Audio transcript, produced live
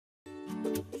Hi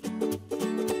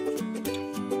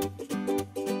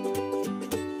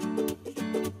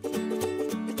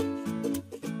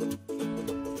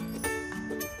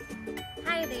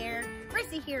there,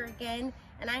 Rissy here again,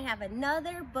 and I have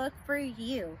another book for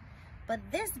you. But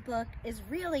this book is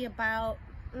really about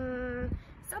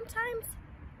sometimes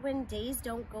when days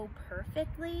don't go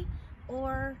perfectly,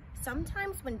 or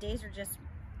sometimes when days are just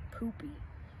poopy.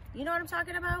 You know what I'm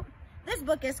talking about? This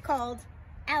book is called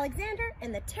Alexander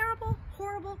and the Terrible,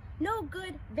 Horrible, No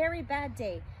Good, Very Bad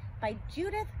Day by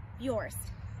Judith Bjorst,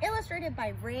 illustrated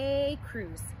by Ray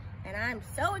Cruz. And I'm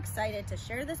so excited to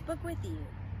share this book with you.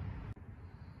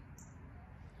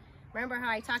 Remember how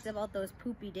I talked about those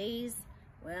poopy days?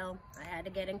 Well, I had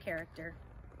to get in character.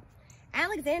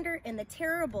 Alexander and the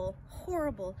Terrible,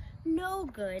 Horrible, No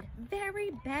Good, Very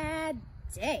Bad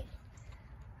Day.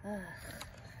 I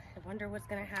wonder what's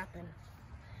gonna happen.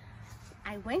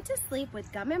 I went to sleep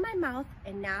with gum in my mouth,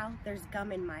 and now there's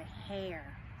gum in my hair.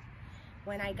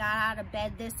 When I got out of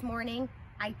bed this morning,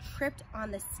 I tripped on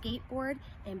the skateboard,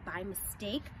 and by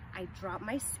mistake, I dropped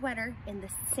my sweater in the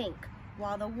sink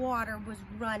while the water was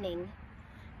running.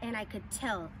 And I could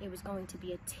tell it was going to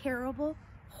be a terrible,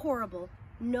 horrible,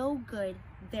 no good,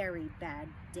 very bad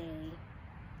day.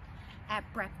 At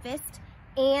breakfast,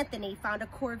 Anthony found a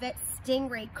Corvette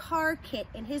Stingray car kit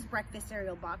in his breakfast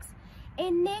cereal box,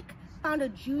 and Nick found a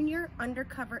junior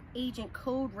undercover agent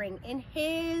code ring in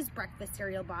his breakfast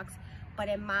cereal box. But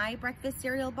in my breakfast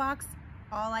cereal box,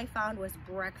 all I found was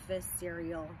breakfast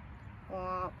cereal.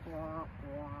 Wah, wah,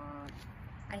 wah.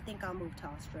 I think I'll move to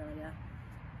Australia.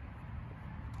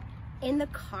 In the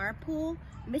carpool,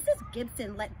 Mrs.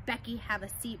 Gibson let Becky have a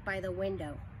seat by the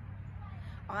window.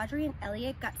 Audrey and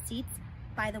Elliot got seats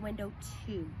by the window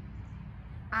too.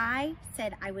 I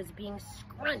said I was being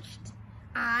scrunched.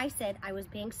 I said I was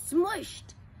being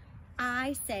smushed.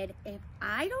 I said if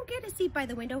I don't get a seat by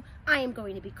the window, I am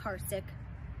going to be car sick.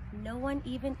 No one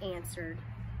even answered.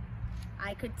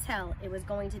 I could tell it was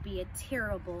going to be a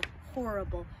terrible,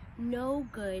 horrible, no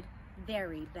good,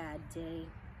 very bad day.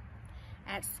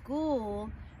 At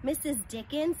school, Mrs.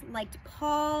 Dickens liked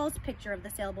Paul's picture of the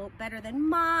sailboat better than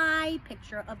my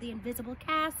picture of the invisible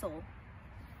castle.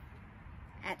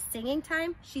 At singing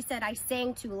time, she said I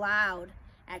sang too loud.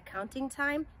 At counting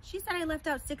time, she said I left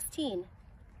out 16.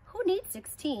 Who needs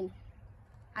 16?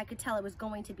 I could tell it was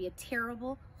going to be a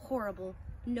terrible, horrible,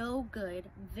 no good,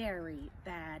 very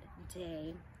bad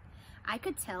day. I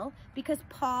could tell because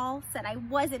Paul said I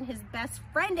wasn't his best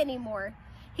friend anymore.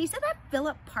 He said that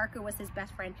Philip Parker was his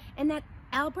best friend, and that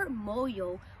Albert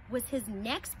Moyo was his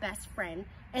next best friend,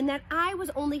 and that I was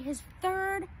only his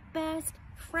third best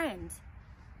friend.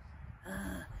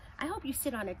 I hope you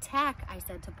sit on a tack, I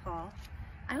said to Paul.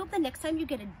 I hope the next time you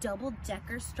get a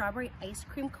double-decker strawberry ice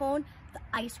cream cone, the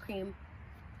ice cream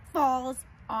falls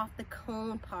off the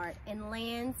cone part and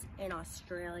lands in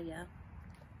Australia.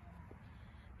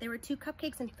 There were 2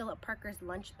 cupcakes in Philip Parker's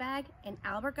lunch bag, and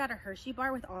Albert got a Hershey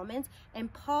bar with almonds,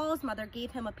 and Paul's mother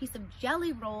gave him a piece of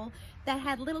jelly roll that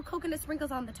had little coconut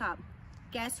sprinkles on the top.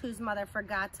 Guess whose mother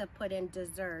forgot to put in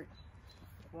dessert?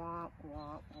 Womp,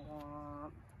 womp,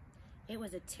 womp. It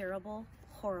was a terrible,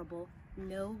 horrible,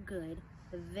 no good,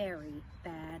 very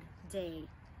bad day.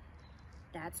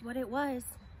 That's what it was.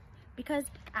 Because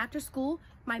after school,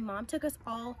 my mom took us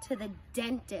all to the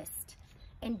dentist,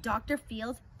 and Dr.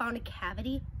 Fields found a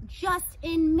cavity just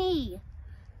in me.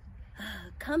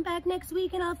 Come back next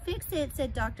week and I'll fix it,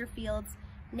 said Dr. Fields.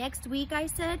 Next week, I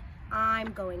said,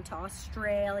 I'm going to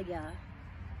Australia.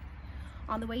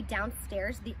 On the way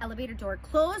downstairs, the elevator door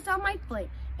closed on my foot,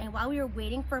 and while we were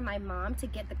waiting for my mom to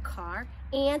get the car,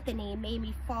 Anthony made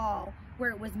me fall where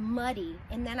it was muddy,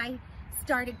 and then I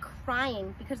started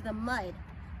crying because of the mud.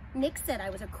 Nick said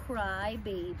I was a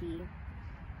crybaby.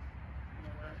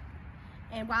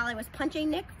 And while I was punching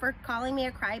Nick for calling me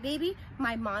a crybaby,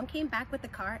 my mom came back with the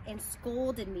car and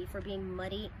scolded me for being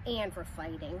muddy and for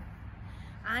fighting.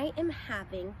 I am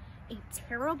having a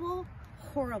terrible,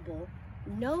 horrible,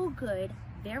 no good,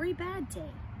 very bad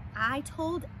day. I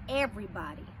told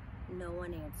everybody. No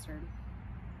one answered.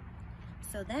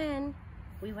 So then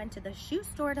we went to the shoe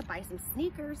store to buy some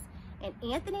sneakers, and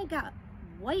Anthony got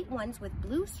white ones with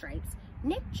blue stripes.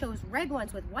 Nick chose red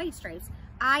ones with white stripes.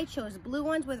 I chose blue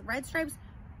ones with red stripes,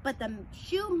 but the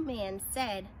shoe man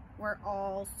said we're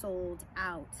all sold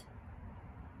out.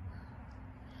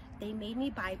 They made me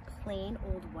buy plain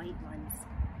old white ones,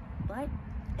 but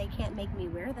they can't make me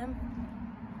wear them.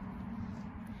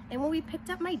 And when we picked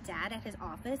up my dad at his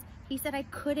office, he said I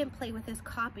couldn't play with his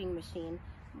copying machine,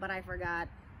 but I forgot.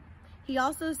 He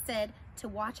also said to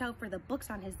watch out for the books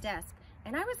on his desk,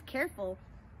 and I was careful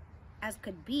as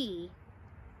could be,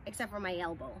 except for my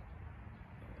elbow.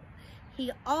 He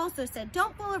also said,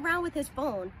 don't fool around with his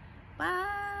phone, but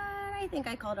I think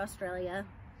I called Australia.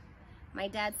 My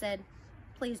dad said,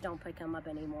 please don't pick him up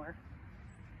anymore.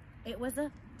 It was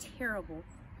a terrible,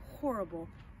 horrible,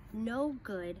 no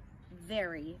good,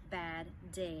 very bad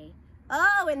day.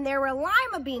 Oh, and there were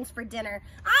lima beans for dinner.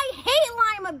 I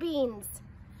hate lima beans.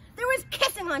 There was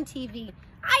kissing on TV.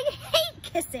 I hate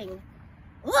kissing.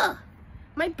 Ugh.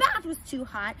 My bath was too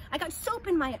hot. I got soap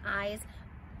in my eyes.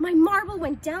 My marble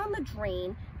went down the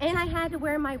drain, and I had to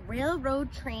wear my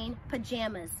railroad train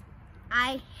pajamas.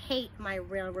 I hate my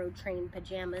railroad train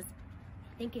pajamas.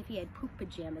 I think if he had poop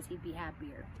pajamas, he'd be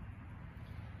happier.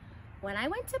 When I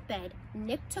went to bed,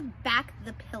 Nick took back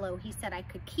the pillow he said I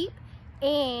could keep,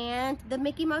 and the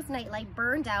Mickey Mouse nightlight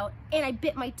burned out, and I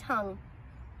bit my tongue.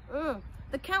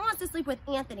 The cat wants to sleep with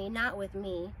Anthony, not with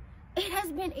me. It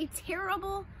has been a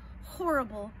terrible,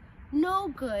 horrible, no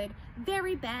good,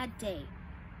 very bad day.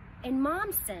 And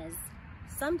Mom says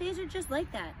some days are just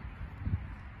like that,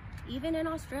 even in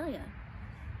Australia.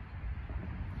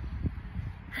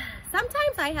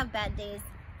 Sometimes I have bad days.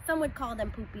 Some would call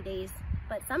them poopy days,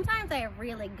 but sometimes I have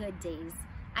really good days.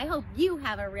 I hope you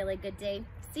have a really good day.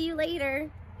 See you later.